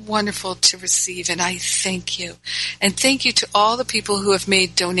so wonderful to receive, and I thank you. And thank you to all the people who have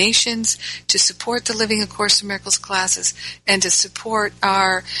made donations to support the Living A Course in Miracles classes and to support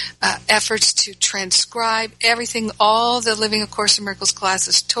our efforts to transcribe everything, all the Living A Course in Miracles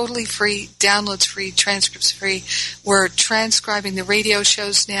classes, totally free, downloads free, transcripts free. We're transcribing the radio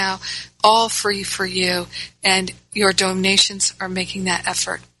shows now, all free for you, and your donations are making that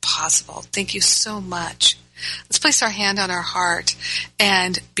effort possible. Thank you so much. Let's place our hand on our heart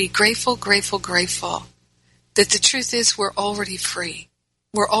and be grateful, grateful, grateful that the truth is we're already free.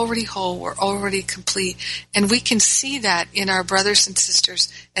 We're already whole. We're already complete. And we can see that in our brothers and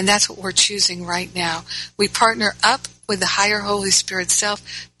sisters, and that's what we're choosing right now. We partner up with the higher Holy Spirit self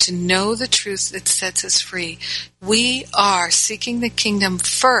to know the truth that sets us free. We are seeking the kingdom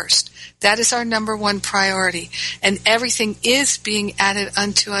first. That is our number one priority. And everything is being added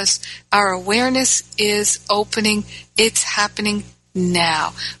unto us. Our awareness is opening. It's happening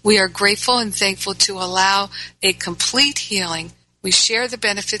now. We are grateful and thankful to allow a complete healing. We share the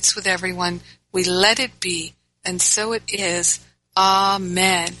benefits with everyone. We let it be. And so it is.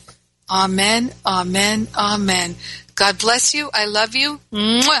 Amen. Amen. Amen. Amen. God bless you. I love you.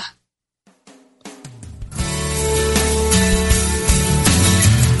 Mwah.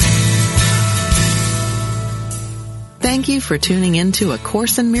 Thank you for tuning in to A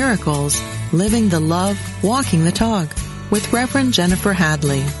Course in Miracles, Living the Love, Walking the Talk, with Reverend Jennifer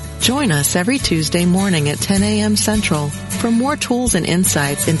Hadley. Join us every Tuesday morning at 10 a.m. Central for more tools and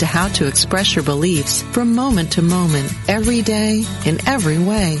insights into how to express your beliefs from moment to moment, every day, in every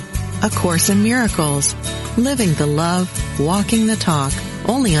way. A Course in Miracles, Living the Love, Walking the Talk,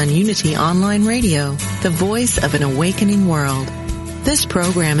 only on Unity Online Radio, the voice of an awakening world. This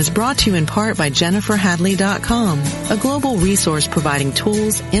program is brought to you in part by JenniferHadley.com, a global resource providing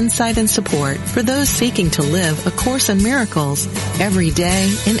tools, insight, and support for those seeking to live A Course in Miracles every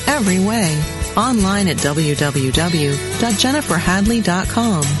day in every way. Online at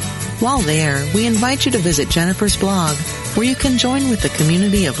www.jenniferhadley.com. While there, we invite you to visit Jennifer's blog, where you can join with the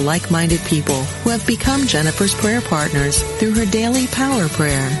community of like-minded people who have become Jennifer's prayer partners through her daily power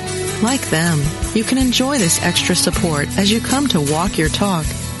prayer. Like them, you can enjoy this extra support as you come to walk your talk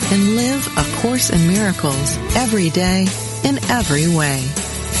and live A Course in Miracles every day in every way.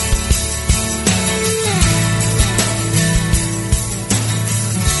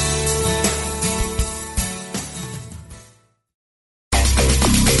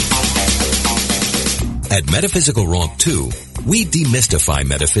 At Metaphysical Romp 2, we demystify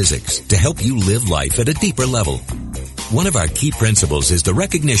metaphysics to help you live life at a deeper level. One of our key principles is the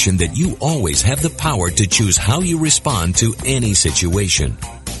recognition that you always have the power to choose how you respond to any situation.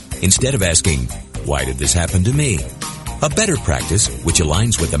 Instead of asking, why did this happen to me? A better practice, which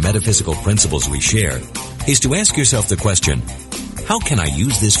aligns with the metaphysical principles we share, is to ask yourself the question, how can I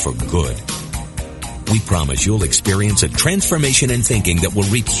use this for good? We promise you'll experience a transformation in thinking that will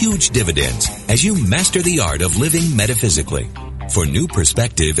reap huge dividends as you master the art of living metaphysically. For new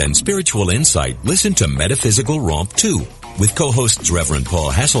perspective and spiritual insight, listen to Metaphysical Romp 2 with co-hosts Reverend Paul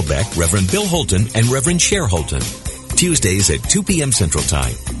Hasselbeck, Reverend Bill Holton, and Reverend Cher Holton. Tuesdays at 2 p.m. Central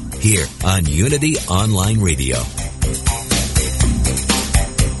Time, here on Unity Online Radio.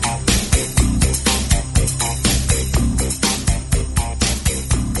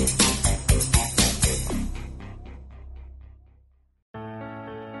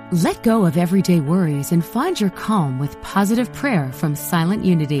 Let go of everyday worries and find your calm with positive prayer from Silent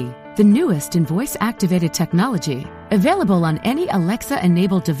Unity, the newest in voice-activated technology, available on any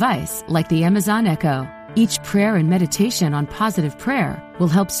Alexa-enabled device like the Amazon Echo. Each prayer and meditation on positive prayer will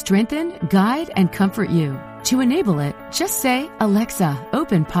help strengthen, guide, and comfort you. To enable it, just say, Alexa,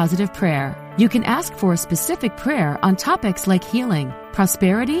 open positive prayer. You can ask for a specific prayer on topics like healing,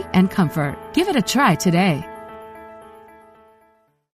 prosperity, and comfort. Give it a try today.